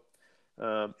 So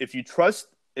if you trust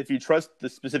the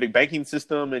specific banking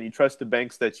system and you trust the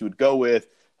banks that you would go with,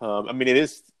 it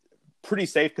is pretty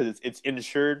safe because it's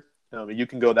insured. You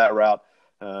can go that route.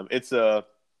 It's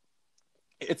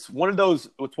one of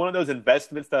those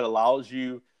investments that allows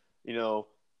you,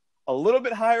 a little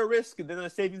bit higher risk than a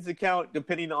savings account,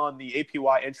 depending on the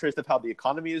APY interest of how the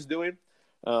economy is doing.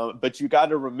 But you got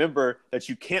to remember that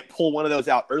you can't pull one of those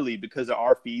out early because there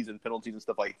are fees and penalties and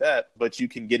stuff like that. But you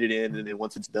can get it in, and then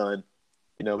once it's done,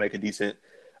 make a decent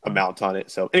amount on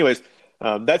it. So, anyways,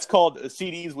 that's called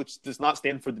CDs, which does not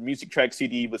stand for the music track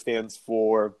CD, but stands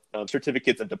for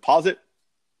certificates of deposit.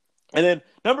 And then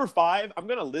number 5, I'm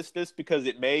going to list this because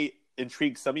it may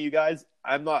intrigue some of you guys.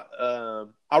 I'm not.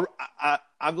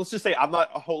 Let's just say I'm not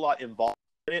a whole lot involved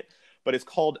in it, but it's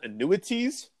called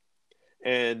annuities.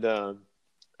 And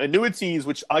annuities,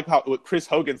 which I like what Chris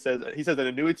Hogan says. He says an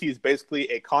annuity is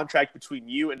basically a contract between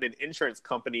you and an insurance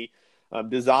company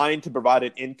designed to provide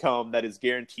an income that is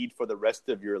guaranteed for the rest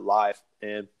of your life.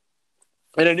 And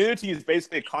an annuity is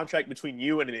basically a contract between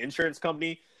you and an insurance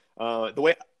company.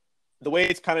 The way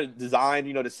it's kind of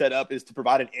designed, to set up is to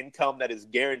provide an income that is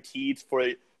guaranteed for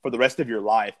the rest of your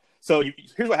life. So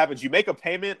here's what happens. You make a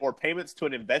payment or payments to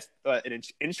an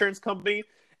insurance company,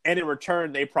 and in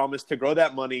return, they promise to grow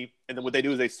that money. And then what they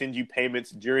do is they send you payments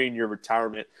during your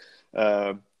retirement.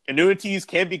 Annuities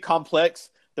can be complex.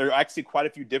 There are actually quite a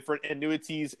few different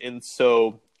annuities. And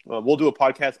so we'll do a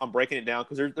podcast on breaking it down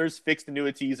because there's fixed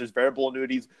annuities. There's variable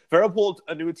annuities. Variable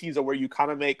annuities are where you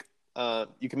kind of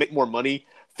you can make more money.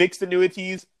 Fixed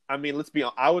annuities, let's be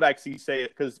honest, I would actually say it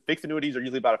because fixed annuities are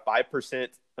usually about a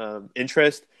 5%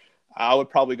 interest. I would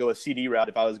probably go a CD route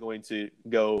if I was going to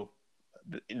go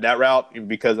that route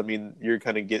because, you're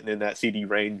kind of getting in that CD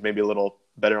range, maybe a little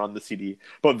better on the CD.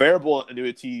 But variable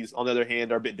annuities, on the other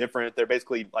hand, are a bit different. They're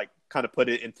basically like kind of put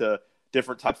it into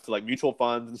different types of like mutual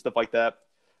funds and stuff like that,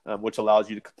 which allows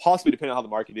you to possibly, depending on how the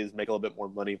market is, make a little bit more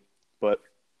money. But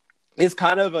it's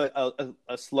kind of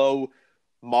a slow,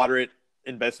 moderate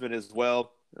investment as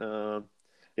well.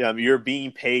 You're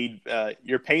being paid.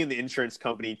 You're paying the insurance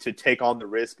company to take on the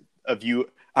risk of you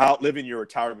outliving your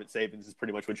retirement savings. Is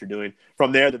pretty much what you're doing.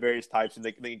 From there, the various types, and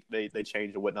they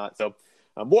change and whatnot. So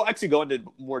we'll actually go into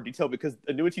more detail because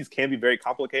annuities can be very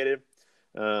complicated.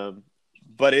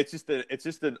 but it's just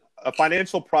a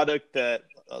financial product that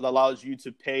allows you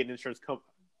to pay an insurance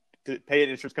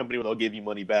company when they'll give you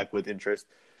money back with interest.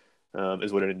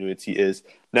 Is what an annuity is.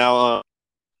 Now,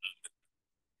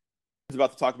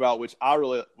 about to talk about, which I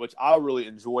really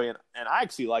enjoy and I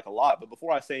actually like a lot. But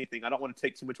before I say anything, I don't want to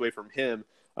take too much away from him.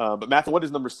 But Matthew, what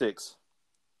is number 6?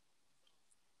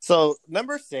 So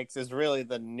number 6 is really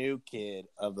the new kid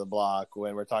of the block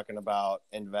when we're talking about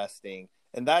investing,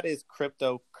 and that is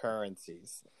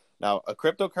cryptocurrencies. Now, a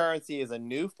cryptocurrency is a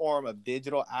new form of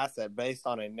digital asset based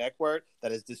on a network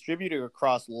that is distributed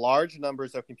across large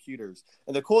numbers of computers.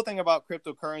 And the cool thing about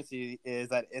cryptocurrency is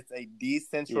that it's a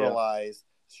decentralized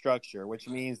structure, which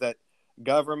means that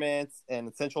governments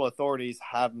and central authorities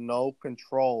have no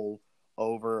control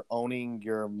over owning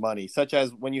your money. Such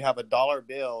as when you have a dollar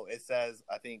bill, it says,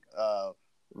 I think,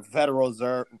 Federal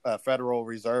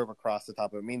Reserve across the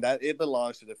top of it. I mean, that it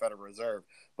belongs to the Federal Reserve.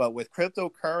 But with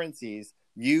cryptocurrencies,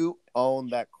 you own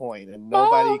that coin and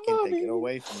nobody can take it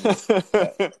away from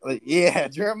you. Yeah,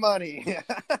 it's your money.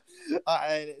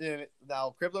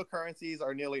 Now, cryptocurrencies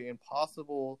are nearly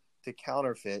impossible to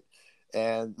counterfeit,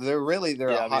 and they're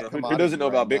a hot commodity. Who doesn't know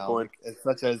about Bitcoin?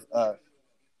 Such as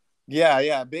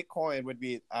Bitcoin would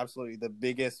be absolutely the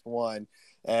biggest one,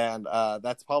 and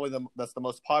that's probably the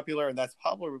most popular, and that's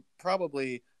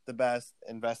probably the best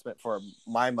investment for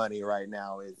my money right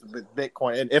now is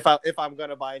Bitcoin. And if I'm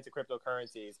going to buy into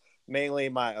cryptocurrencies, mainly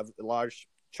a large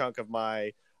chunk of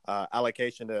my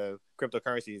allocation to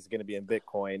cryptocurrency is going to be in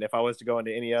Bitcoin. If I was to go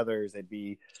into any others, it'd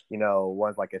be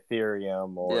ones like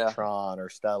Ethereum or Tron or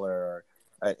Stellar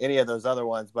or any of those other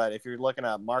ones. But if you're looking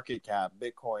at market cap,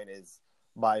 Bitcoin is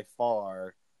by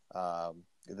far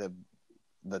the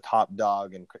top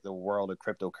dog in the world of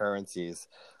cryptocurrencies.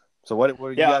 So what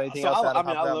you got anything else to add about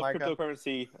that, I love Micah?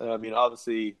 cryptocurrency.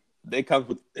 Obviously they come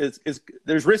with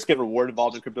there's risk and reward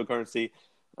involved in cryptocurrency.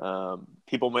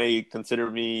 People may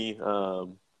consider me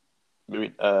what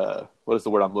is the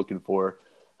word I'm looking for?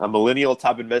 A millennial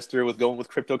type investor with going with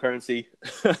cryptocurrency.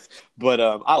 But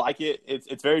I like it.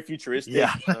 It's very futuristic.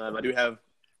 Yeah. I do have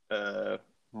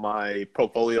my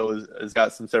portfolio has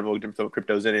got several different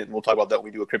cryptos in it, and we'll talk about that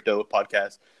when we do a crypto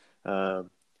podcast.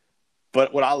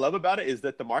 But what I love about it is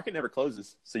that the market never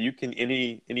closes. So you can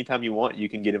anytime you want, you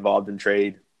can get involved in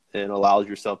trade and allows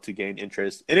yourself to gain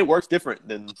interest. And it works different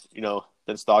than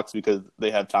stocks because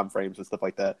they have time frames and stuff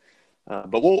like that.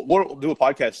 But we'll do a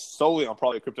podcast solely on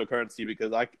probably cryptocurrency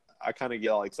because I kind of get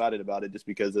all excited about it just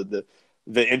because of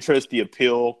the interest, the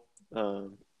appeal,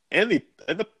 and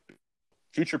the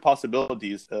future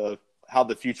possibilities of how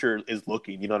the future is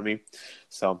looking. You know what I mean?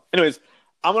 So anyways,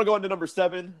 I'm going to go into number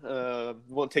 7.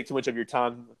 Won't take too much of your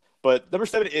time. But number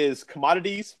 7 is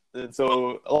commodities. And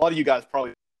so a lot of you guys probably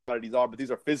know what commodities are, but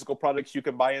these are physical products you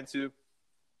can buy into.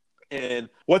 And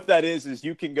what that is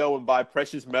you can go and buy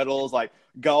precious metals like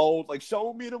gold, like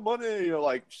show me the money,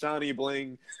 like shiny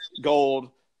bling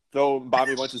gold, buy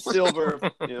me a bunch of silver.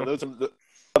 Those are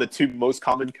the 2 most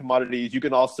common commodities. You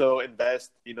can also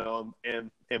invest,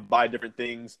 and buy different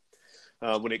things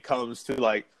when it comes to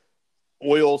like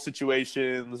oil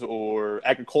situations or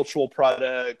agricultural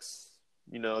products,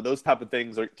 those type of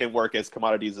things can work as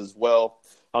commodities as well.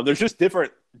 There's just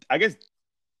different, I guess,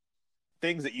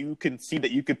 things that you can see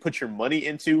that you could put your money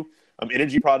into.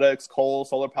 Energy products, coal,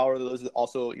 solar power, those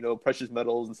also, precious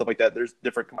metals and stuff like that. There's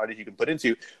different commodities you can put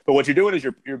into. But what you're doing is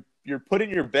you're putting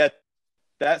your bet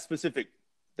that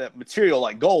material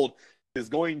like gold is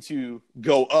going to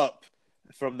go up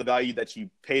from the value that you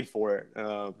paid for it.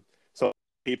 So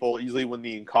people usually when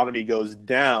the economy goes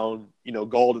down,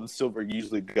 gold and silver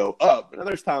usually go up. And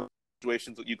there's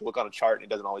situations that you can look on a chart and it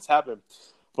doesn't always happen.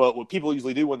 But what people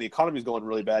usually do when the economy is going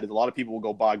really bad is a lot of people will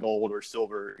go buy gold or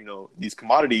silver, these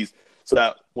commodities, so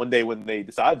that one day when they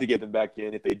decide to get them back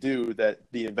in, if they do, that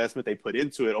the investment they put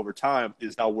into it over time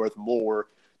is now worth more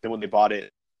than when they bought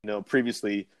it,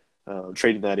 previously,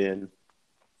 trading that in.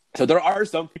 So there are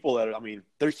some people that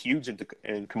they're huge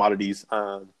in commodities.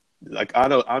 Like I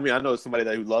know somebody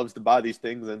who loves to buy these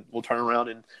things and will turn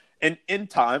around and in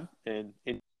time and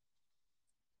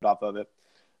off of it.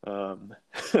 I'm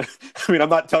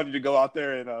not telling you to go out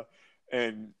there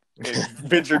and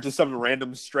venture to some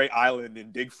random stray island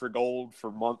and dig for gold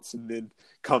for months and then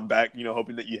come back,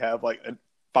 hoping that you have like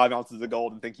 5 ounces of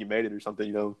gold and think you made it or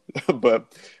something,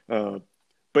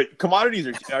 But commodities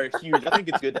are huge. I think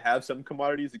it's good to have some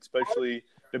commodities, especially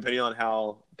depending on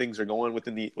how things are going with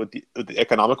the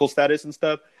economical status and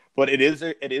stuff. But it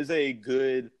is a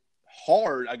good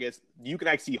hard, I guess. You can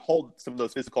actually hold some of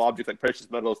those physical objects like precious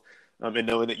metals and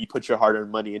knowing that you put your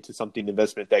hard-earned money into something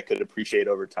investment that could appreciate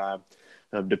over time,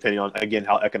 depending on, again,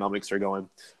 how economics are going.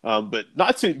 But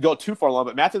not to go too far along,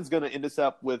 but Matthew's going to end us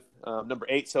up with number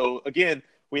 8. So, again,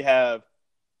 we have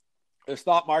the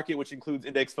stock market, which includes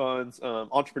index funds,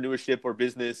 entrepreneurship or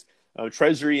business,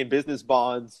 treasury and business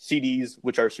bonds, CDs,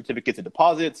 which are certificates of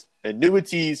deposits,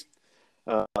 annuities,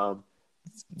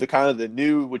 the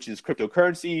new, which is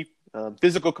cryptocurrency,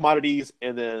 physical commodities,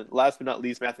 and then last but not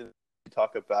least, Matthew, we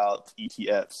talk about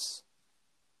ETFs.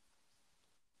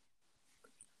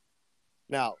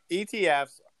 Now,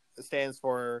 ETFs stands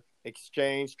for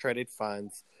exchange traded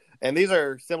funds, and these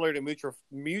are similar to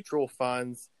mutual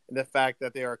funds in the fact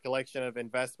that they are a collection of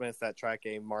investments that track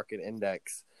a market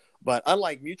index. But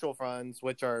unlike mutual funds,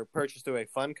 which are purchased through a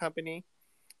fund company,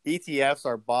 ETFs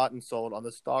are bought and sold on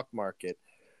the stock market.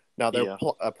 Now, their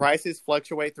prices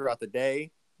fluctuate throughout the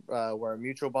day, where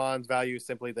mutual bonds value is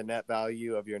simply the net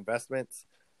value of your investments.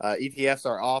 ETFs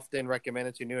are often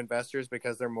recommended to new investors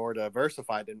because they're more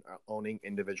diversified than owning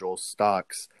individual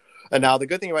stocks. And now the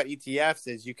good thing about ETFs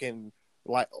is you can,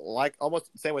 like almost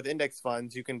same with index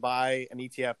funds, you can buy an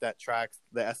ETF that tracks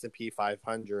the S&P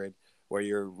 500, where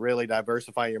you're really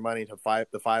diversifying your money to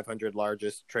the 500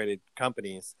 largest traded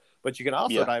companies. But you can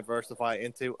also diversify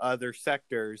into other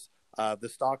sectors of the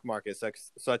stock market,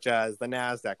 such as the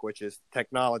NASDAQ, which is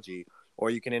technology, or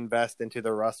you can invest into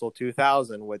the Russell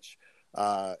 2000, which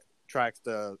tracks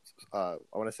the I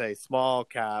want to say small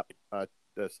cap,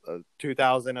 the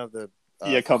 2,000 of the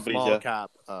companies, small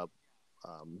cap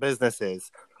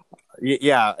businesses.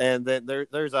 And then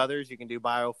there's others. You can do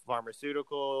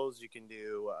biopharmaceuticals. You can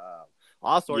do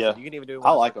all sorts. You can even do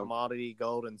commodity,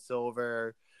 gold and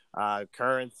silver,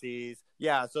 currencies.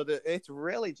 So it's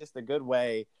really just a good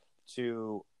way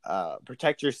to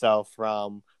protect yourself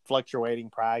from fluctuating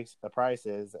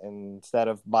prices, instead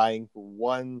of buying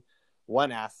one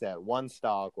asset, one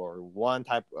stock, or one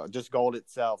type, just gold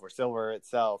itself or silver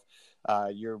itself.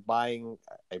 You're buying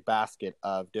a basket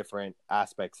of different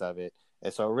aspects of it,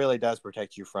 and so it really does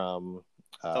protect you from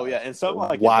and some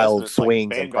like wild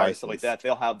swings like and prices, stuff like that.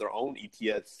 They'll have their own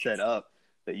ETFs set up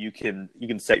that you can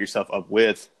set yourself up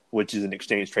with, which is an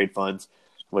exchange trade funds,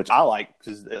 which I like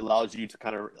because it allows you to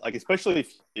kind of like, especially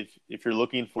if you're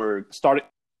looking for starting.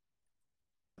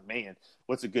 Man,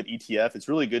 what's a good ETF? It's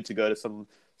really good to go to some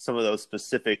of those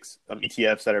specifics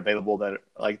ETFs that are available that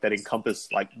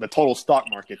encompass like the total stock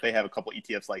market. They have a couple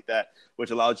ETFs like that, which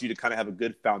allows you to kind of have a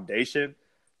good foundation.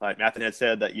 Like Matthew had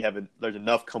said, that there's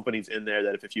enough companies in there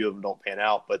that if a few of them don't pan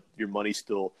out, but your money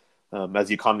still, as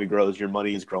the economy grows, your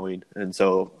money is growing. And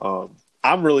so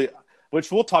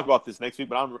which we'll talk about this next week,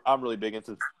 but I'm really big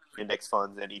into index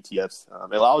funds and ETFs.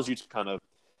 It allows you to kind of,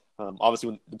 obviously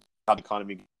when the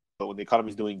economy, but when the economy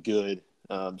is doing good,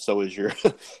 so is your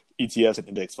ETFs and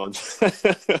index funds.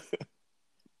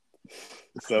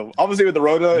 So obviously with the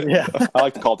Rona, I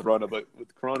like to call it the Rona, but with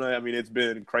the Corona, I mean, it's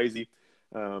been crazy.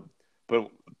 But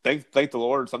thank the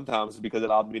Lord sometimes, because it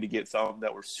allowed me to get some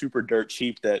that were super dirt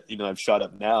cheap that, have shot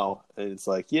up now. And it's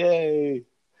like, yay,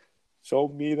 show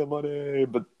me the money,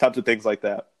 but types of things like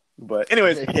that. But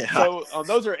anyways, so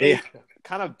those are 8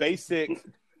 kind of basic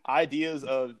ideas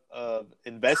of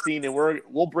investing, and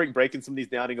we'll breaking some of these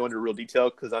down and go into real detail,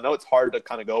 because I know it's hard to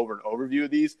kind of go over an overview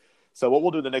of these. So what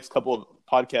we'll do the next couple of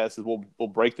podcasts is we'll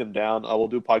break them down. We'll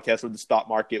do a podcast with the stock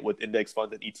market, with index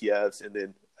funds and ETFs, and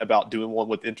then about doing one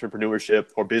with entrepreneurship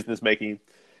or business making.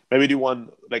 Maybe do one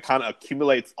that kind of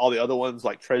accumulates all the other ones,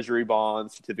 like treasury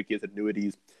bonds, certificates,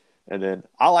 annuities. And then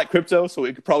I like crypto, so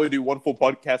we could probably do one full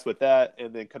podcast with that,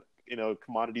 and then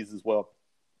commodities as well.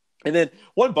 And then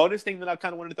one bonus thing that I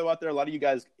kind of wanted to throw out there, a lot of you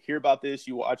guys hear about this,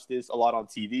 you watch this a lot on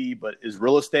TV, but is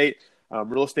real estate.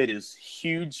 Real estate is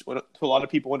huge to a lot of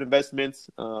people in investments.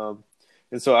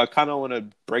 And so I kind of want to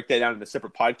break that down in a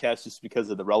separate podcast just because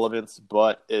of the relevance,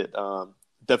 but it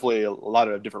definitely a lot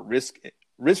of different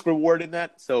risk reward in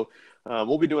that. So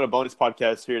we'll be doing a bonus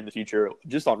podcast here in the future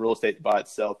just on real estate by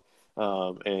itself.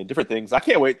 And different things. I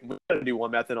can't wait. We're going to do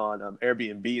one method on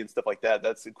Airbnb and stuff like that.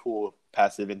 That's a cool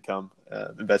passive income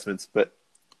investments. But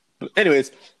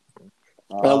anyways,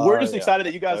 we're just excited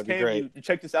that you guys came. You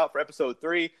checked this out for episode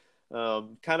 3.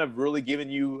 Kind of really giving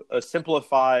you a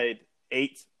simplified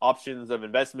 8 options of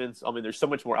investments. I mean, there's so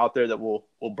much more out there that we'll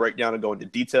break down and go into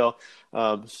detail.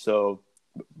 So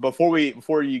before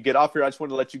you get off here, I just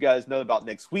wanted to let you guys know about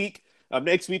next week.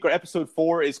 Next week, our episode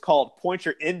 4 is called Point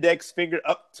Your Index Finger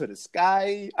Up to the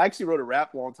Sky. I actually wrote a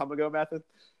rap a long time ago, Matthew.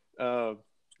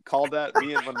 Called that.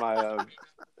 Me and one of my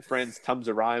friends, Tums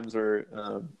of Rhymes,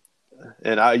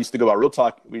 and I used to go by Real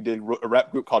Talk. We did a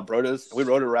rap group called Brodas. We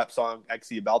wrote a rap song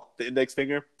actually about the index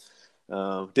finger.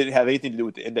 Didn't have anything to do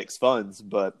with the index funds,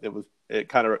 but it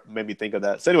kind of made me think of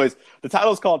that. So anyways, the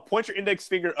title is called Point Your Index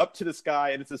Finger Up to the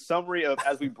Sky, and it's a summary of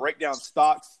as we break down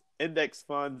stocks, index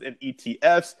funds, and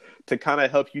ETFs to kind of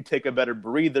help you take a better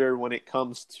breather when it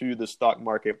comes to the stock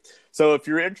market. So if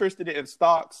you're interested in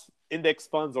stocks, index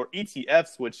funds, or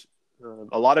ETFs, which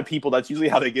a lot of people, that's usually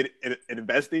how they get in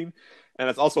investing. And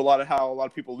that's also how a lot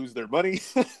of people lose their money.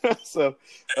 So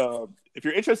if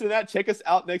you're interested in that, check us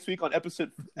out next week on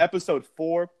episode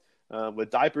 4 with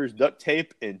diapers, duct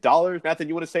tape, and dollars. Nathan,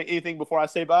 you want to say anything before I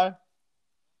say bye?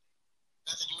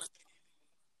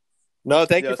 No,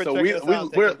 thank you for checking us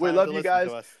out. We love you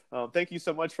guys. Thank you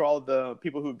so much for all the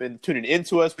people who've been tuning in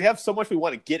to us. We have so much we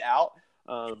want to get out,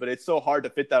 but it's so hard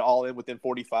to fit that all in within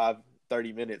 45,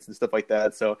 30 minutes and stuff like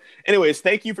that. So anyways,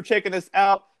 thank you for checking us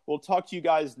out. We'll talk to you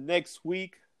guys next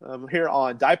week here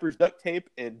on Diapers, Duct Tape,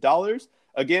 and Dollars.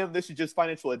 Again, this is just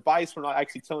financial advice. We're not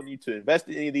actually telling you to invest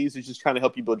in any of these. It's just trying to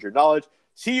help you build your knowledge.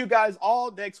 See you guys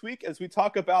all next week as we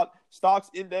talk about stocks,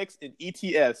 index, and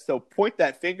ETFs. So point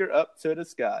that finger up to the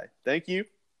sky. Thank you,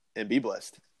 and be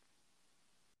blessed.